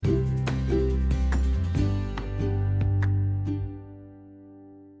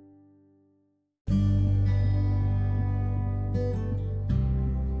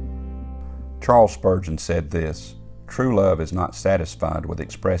Charles Spurgeon said this: "True love is not satisfied with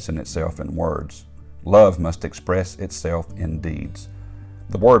expressing itself in words. Love must express itself in deeds."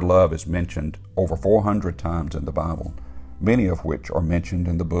 The word love is mentioned over 400 times in the Bible, many of which are mentioned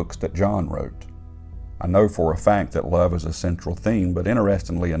in the books that John wrote. I know for a fact that love is a central theme, but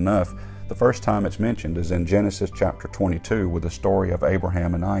interestingly enough, the first time it's mentioned is in Genesis chapter 22 with the story of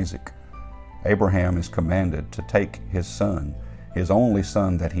Abraham and Isaac. Abraham is commanded to take his son, his only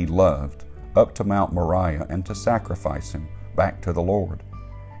son that he loved, up to Mount Moriah and to sacrifice him back to the Lord.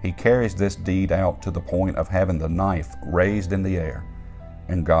 He carries this deed out to the point of having the knife raised in the air,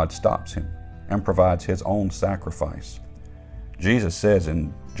 and God stops him and provides his own sacrifice. Jesus says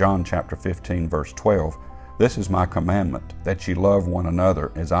in John chapter 15 verse 12, "This is my commandment, that ye love one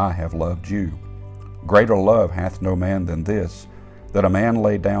another as I have loved you. Greater love hath no man than this, that a man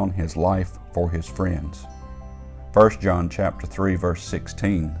lay down his life for his friends." 1 John chapter 3 verse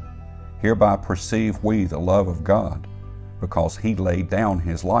 16, "Hereby perceive we the love of God, because he laid down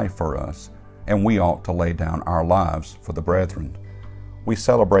his life for us, and we ought to lay down our lives for the brethren." We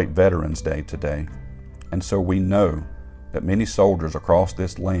celebrate Veterans Day today, and so we know that many soldiers across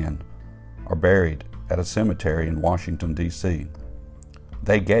this land are buried at a cemetery in Washington, D.C.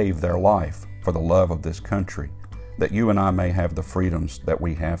 They gave their life for the love of this country, that you and I may have the freedoms that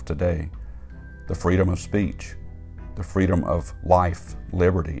we have today: the freedom of speech, the freedom of life,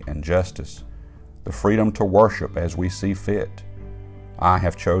 liberty, and justice, the freedom to worship as we see fit. I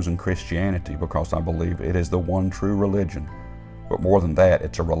have chosen Christianity because I believe it is the one true religion, but more than that,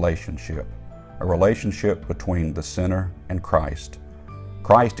 it's a relationship between the sinner and Christ.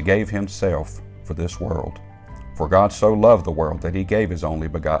 Christ gave himself for this world. "For God so loved the world that he gave his only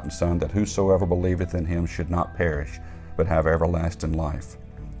begotten Son, that whosoever believeth in him should not perish, but have everlasting life."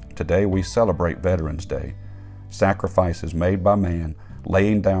 Today we celebrate Veterans Day, sacrifices made by man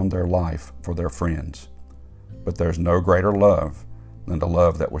laying down their life for their friends. But there's no greater love than the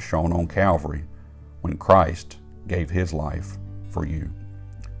love that was shown on Calvary when Christ gave his life for you.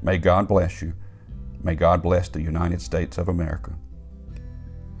 May God bless you. May God bless the United States of America.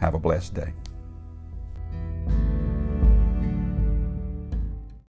 Have a blessed day.